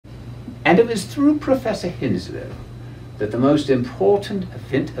And it was through Professor Henslow that the most important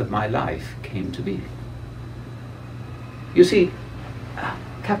event of my life came to be. You see,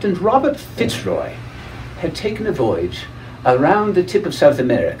 Captain Robert Fitzroy had taken a voyage around the tip of South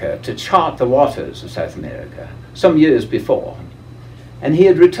America to chart the waters of South America some years before. And he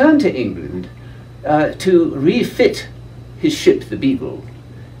had returned to England to refit his ship, the Beagle,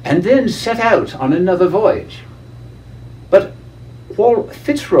 and then set out on another voyage. But while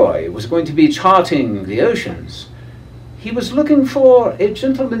Fitzroy was going to be charting the oceans, he was looking for a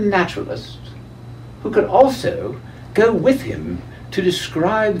gentleman naturalist who could also go with him to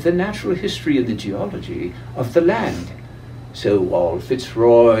describe the natural history and the geology of the land. So while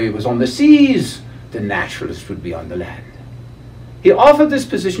Fitzroy was on the seas, the naturalist would be on the land. He offered this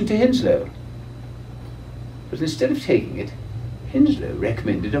position to Henslow, but instead of taking it, Henslow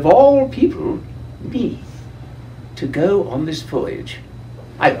recommended, of all people, me, to go on this voyage.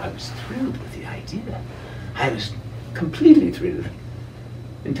 I was thrilled with the idea. I was completely thrilled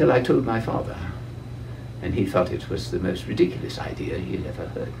until I told my father, and he thought it was the most ridiculous idea he had ever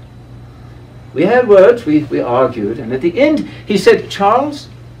heard. We had words, we argued, and at the end he said, "Charles,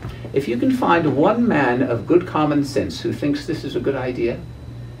 if you can find one man of good common sense who thinks this is a good idea,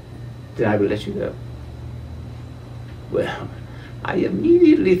 then I will let you go." Well, I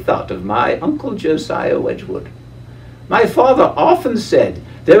immediately thought of my Uncle Josiah Wedgwood. My father often said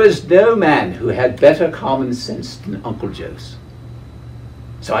there was no man who had better common sense than Uncle Jos.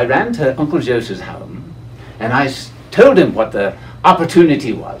 So I ran to Uncle Jos's home, and I told him what the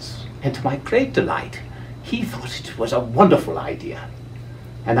opportunity was. And to my great delight, he thought it was a wonderful idea.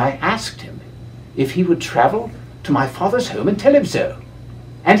 And I asked him if he would travel to my father's home and tell him so.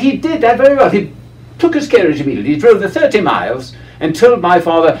 And he did that very well. He took his carriage immediately. He drove the 30 miles and told my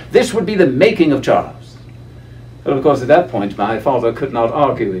father this would be the making of Charles. Well, of course, at that point, my father could not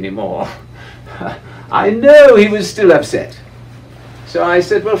argue anymore. I know he was still upset. So I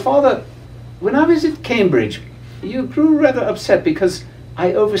said, "Well, Father, when I was at Cambridge, you grew rather upset because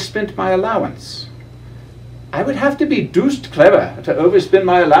I overspent my allowance. I would have to be deuced clever to overspend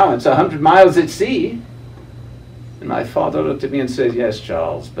my allowance 100 miles at sea." And my father looked at me and said, "Yes,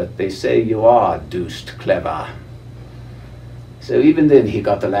 Charles, but they say you are deuced clever." So even then he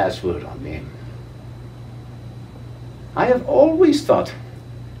got the last word on me. I have always thought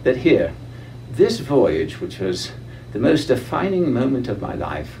that here, this voyage, which was the most defining moment of my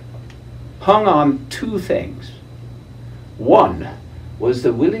life, hung on two things. One was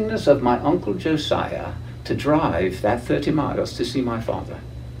the willingness of my Uncle Josiah to drive that 30 miles to see my father.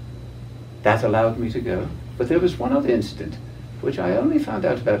 That allowed me to go. But there was one other incident, which I only found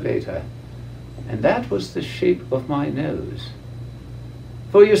out about later, and that was the shape of my nose.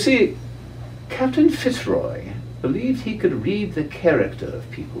 For you see, Captain Fitzroy believed he could read the character of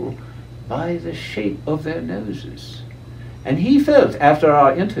people by the shape of their noses. And he felt after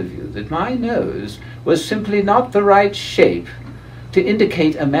our interview that my nose was simply not the right shape to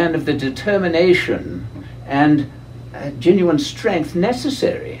indicate a man of the determination and genuine strength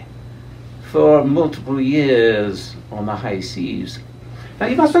necessary for multiple years on the high seas. Now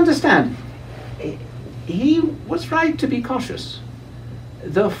you must understand, he was right to be cautious.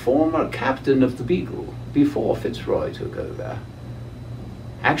 The former captain of the Beagle, before Fitzroy took over,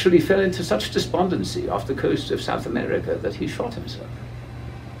 actually fell into such despondency off the coast of South America that he shot himself.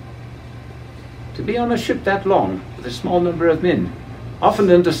 To be on a ship that long with a small number of men,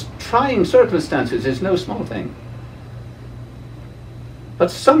 often under trying circumstances, is no small thing. But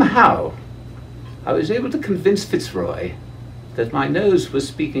somehow I was able to convince Fitzroy that my nose was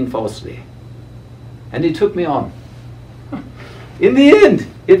speaking falsely, and he took me on. In the end,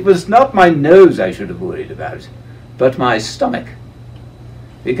 it was not my nose I should have worried about, but my stomach.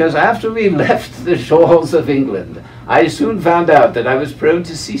 Because after we left the shores of England, I soon found out that I was prone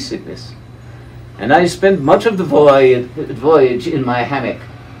to seasickness. And I spent much of the voyage in my hammock,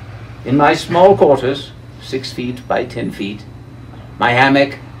 in my small quarters, 6 feet by 10 feet. My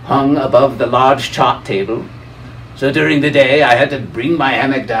hammock hung above the large chart table. So during the day, I had to bring my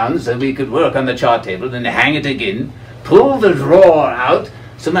hammock down so we could work on the chart table, then hang it again, pull the drawer out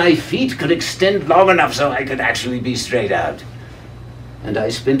so my feet could extend long enough so I could actually be straight out. And I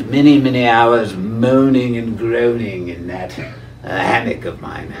spent many, many hours moaning and groaning in that hammock of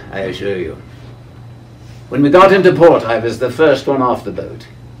mine, I assure you. When we got into port, I was the first one off the boat,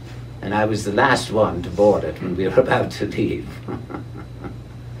 and I was the last one to board it when we were about to leave.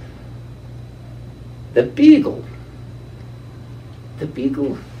 The Beagle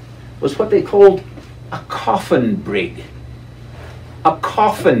was what they called a coffin brig. A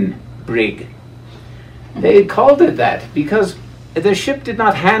coffin brig. They called it that because the ship did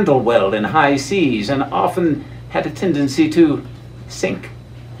not handle well in high seas and often had a tendency to sink.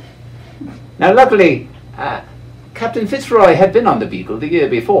 Now, luckily, Captain Fitzroy had been on the Beagle the year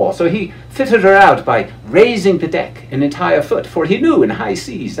before, so he fitted her out by raising the deck an entire foot, for he knew in high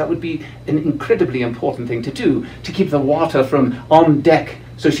seas that would be an incredibly important thing to do, to keep the water from on deck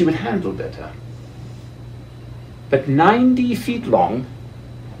so she would handle better. But 90 feet long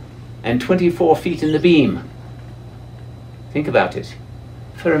and 24 feet in the beam. Think about it.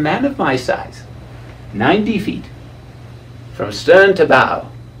 For a man of my size, 90 feet, from stern to bow,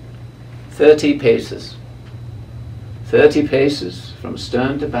 30 paces. 30 paces from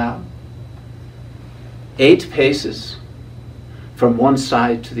stern to bow, 8 paces from one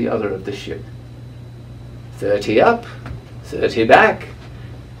side to the other of the ship. 30 up, 30 back,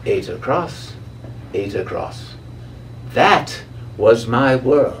 8 across, 8 across. That was my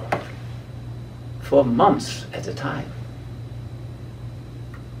world for months at a time.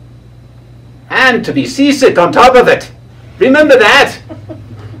 And to be seasick on top of it. Remember that?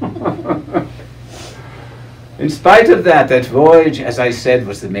 In spite of that, that voyage, as I said,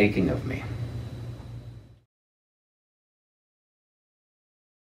 was the making of me.